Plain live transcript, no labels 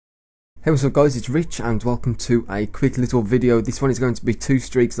Hey, what's up guys, it's Rich and welcome to a quick little video. This one is going to be 2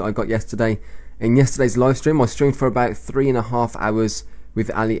 streaks that I got yesterday. In yesterday's live stream, I streamed for about 3.5 hours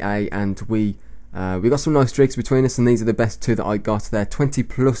with Ali A, and we got some nice streaks between us, and these are the best 2 that I got. They're 20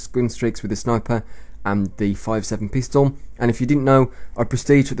 plus Gunstreaks with the sniper and the 5.7 pistol. And if you didn't know, I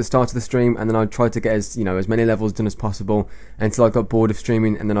prestige at the start of the stream, and then I tried to get as many levels done as possible until I got bored of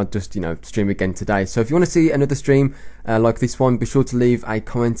streaming, and then I'd just stream again today. So if you want to see another stream like this one, be sure to leave a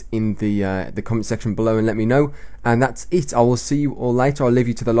comment in the comment section below and let me know. And that's it. I will see you all later. I'll leave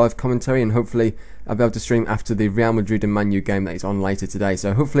you to the live commentary, and hopefully I'll be able to stream after the Real Madrid and Man U game that is on later today.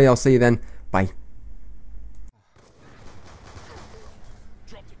 So hopefully I'll see you then. Bye.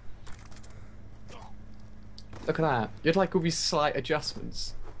 Look at that. You had like all these slight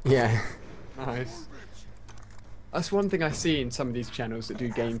adjustments. Yeah. Nice. That's one thing I see in some of these channels that do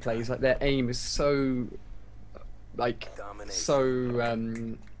gameplays. Like their aim is so,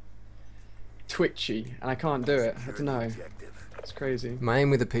 twitchy, and I can't do it. I don't know. It's crazy. My aim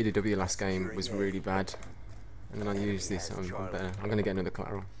with the PDW last game was really bad, and then I used this. I'm better. I'm gonna get another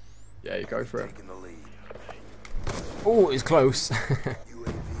collateral. Yeah, you go for it. Oh, it's close. I'm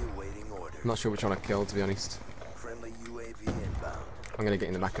not sure which one I killed, to be honest. I'm gonna get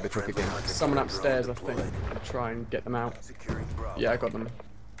in the back of the truck again. Someone upstairs, I think. I'll try and get them out. Yeah, I got them.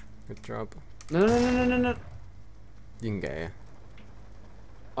 Good job. No. You can get here.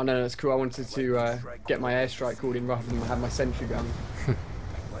 Oh no, that's cool. I wanted to get my airstrike called in rather than have my sentry gun.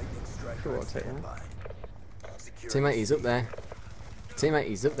 Cool, I'll take that. Teammate, he's up there. Teammate,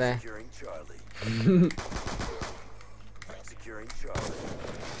 he's up there.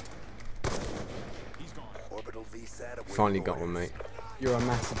 Finally got one, mate. You're a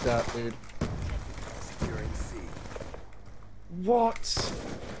massive dirt, dude. What?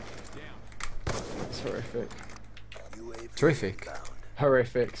 It's horrific. Terrific.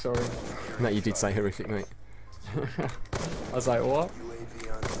 Horrific, sorry. No, you did say horrific, mate. I was like, what?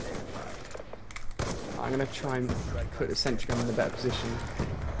 I'm gonna try and put the sentry gun in a better position.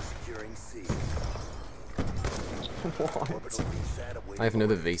 What? I have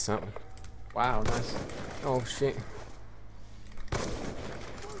another VSAT. Wow, nice. Oh shit.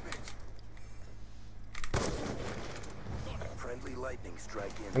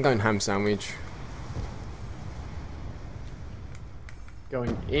 I'm going ham sandwich.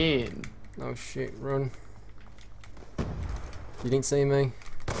 Going in. Oh shit, run. You didn't see me?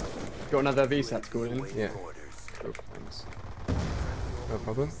 Got another VSAT called in? Yeah. Cool, thanks. No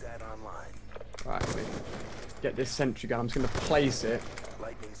problem. Right, let me get this sentry gun. I'm just going to place it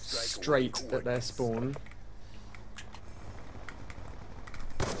straight at their spawn.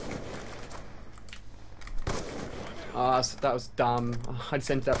 Ah, so that was dumb. I just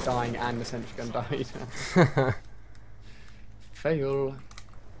ended up dying and the sentry gun died. Fail.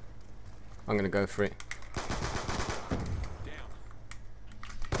 I'm gonna go for it.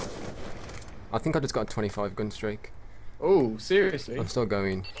 I think I just got a 25 gun streak. Oh, seriously? I'm still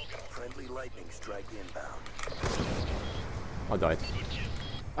going. I died.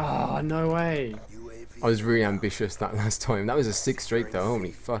 Ah, no way. I was really ambitious that last time. That was a 6 streak though,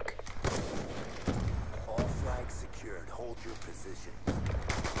 holy fuck.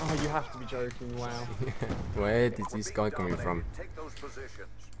 Oh, you have to be joking, wow. Where did this guy coming from?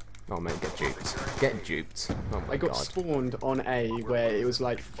 Oh mate, get duped. Get duped. Oh my I got god. spawned on A where it was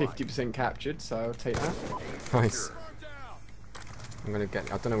like 50% captured, so I'll take that. Nice. I'm gonna get...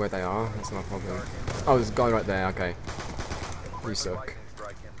 I don't know where they are, that's my problem. Oh, there's a guy right there, okay. You suck.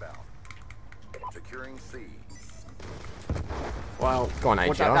 Wow. Go on,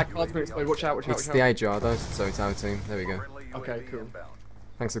 Watch out, that HR. card's gonna explode. Watch out, watch out, It's watch the out. HR though, so it's our team. There we go. Okay, cool.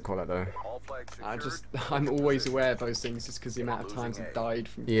 Thanks for the call out though. I'm always aware of those things just because the amount of times I've died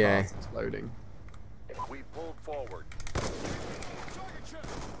from Yeah. cars exploding. We pulled forward.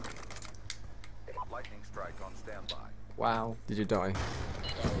 Lightning strike on standby. Wow. Did you die?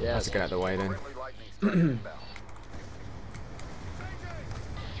 Yeah. Let's get out of the way then. Friendly lightning strike inbound.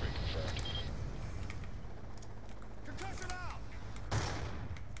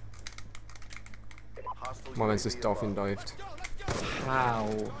 Hostile My man's UAV just dolphin above. dived. Wow.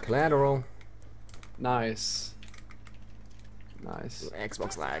 Collateral. Nice. Nice.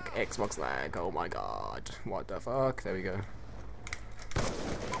 Xbox lag. Xbox lag. Oh my god. What the fuck? There we go.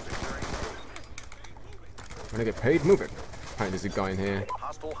 I'm gonna get paid moving. Apparently there's a guy in here.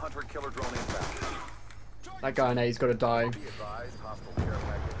 Hostile hunter killer drone inbound. That guy in A's got to die. Be advised, hostile care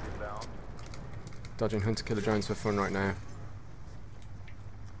package inbound. Dodging hunter killer drones for fun right now.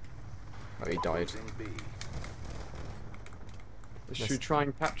 Oh, he died. Losing B. Should we try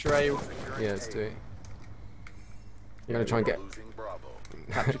and capture A? Yeah, let's do it. You're gonna try and get Losing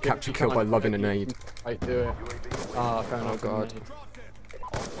Bravo. capture kill by lobbing a nade. Right, do it. Ah, fair enough. God.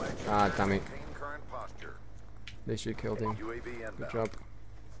 Ah, damn it. Maintain current posture. At least you killed him. UAV inbound. Good job.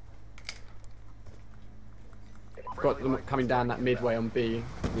 Got them coming down that midway on B.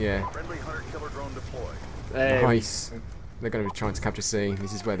 Yeah. Friendly hunter killer drone deployed. There we Nice. go. They're going to be trying to capture C.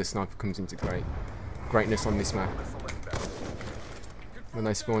 This is where the sniper comes into greatness on this map. Missile inbound. When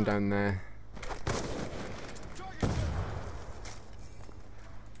they spawn down there.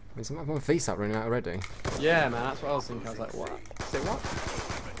 Is my VSAT running out already? Yeah, man, that's what I was thinking. I was like, what? Say what?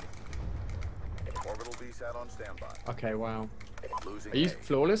 Orbital VSAT on standby. Okay, wow. Losing Are you A.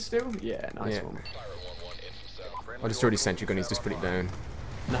 flawless still? Yeah, nice Yeah. one. I just already sent you gun, he's just put it down.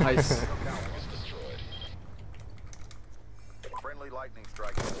 Nice. Friendly lightning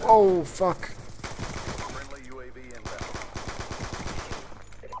strike. Oh, fuck. Friendly UAV inbound.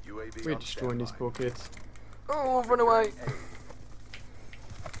 UAV We're on destroying these standby. poor kids. Oh, run away.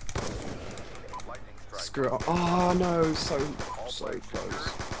 Lightning strike. Screw it. Oh no, so All close.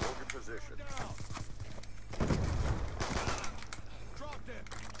 Hold your position.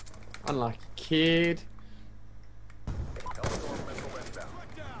 Unlucky kid. Hellstorm missile inbound.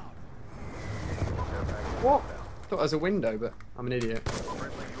 What? Thought it was a window, but I'm an idiot.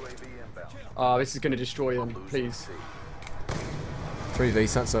 Friendly UAV inbound. Oh, this is gonna destroy them. Please. C. 3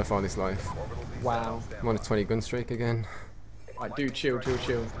 VSAT so far this life. Orbital VSAT Wow. on standby. I'm on a 20 gun streak again. Right, do chill. Received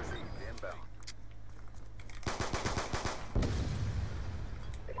inbound.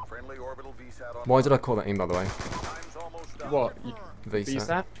 Friendly orbital VSAT on. Why did I call that in, by the way? Time's almost done. What? You, VSAT?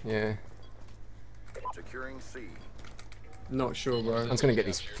 VSAT? Yeah. Securing C. not sure, bro. I'm just going to get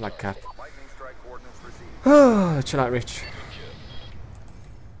this flag cap. Lightning strike coordinates received. Chill out, Rich.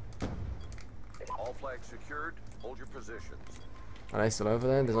 All flags secured. Hold your positions. Are they still over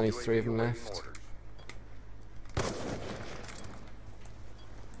there? There's only 3 of them awaiting left. orders.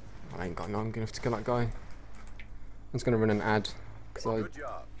 I ain't got long enough to kill that guy. I'm just going to run an ad. Because Good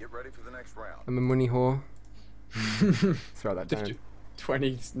job. Get ready for the next round. I'm a money whore. Throw that down.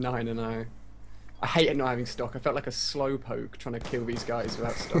 29 and 0. I hated not having stock. I felt like a slowpoke trying to kill these guys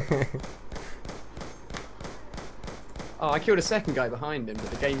without stock. Oh, I killed a second guy behind him,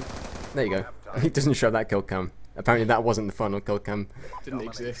 but the game There you go. It doesn't show that kill cam. Apparently that wasn't the final kill cam. didn't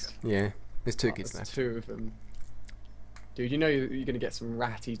exist. Yeah. There's 2 kids There's left. 2 of them. Dude, you know you're gonna get some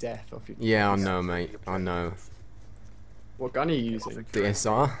ratty death off your. Yeah, I know, mate. I know. What gun are you using?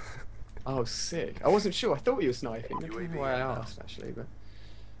 DSR? Oh, sick. I wasn't sure. I thought you were sniping. I don't know why I asked, actually, but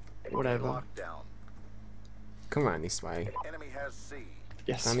whatever. Locked down. Come around this way. Enemy has C.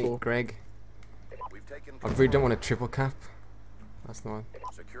 Yes, Damn four. it, Greg. We've taken. I really don't want a triple cap. That's the one.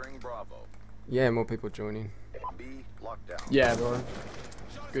 Securing Bravo. Yeah, more people joining. B locked down. Yeah, bro.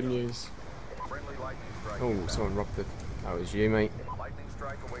 Good news. Friendly lightning strike. Oh, inbound. someone robbed the... That was you, mate. Lightning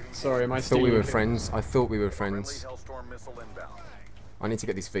strike awaiting. Sorry, am I I thought we stealing? were friends. I thought we were Friendly friends. Hellstorm missile inbound. I need to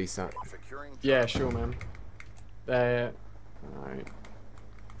get this VSAT. Securing. Yeah, sure, man. There. Alright.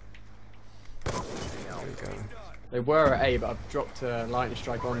 There we go. They were at A, but I've dropped a lightning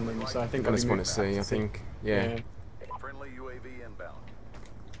strike on them, so I think I I'll just be want moving to back see, I think. Yeah. Friendly UAV inbound.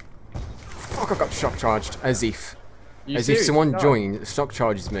 Fuck, I got shock charged. As if. You As if serious? someone No. joined, shock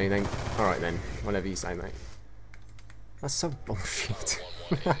charges me, then... Alright then. Whatever you say, mate. That's so bullshit.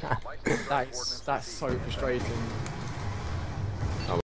 Lightning strike coordinates That's so received. frustrating.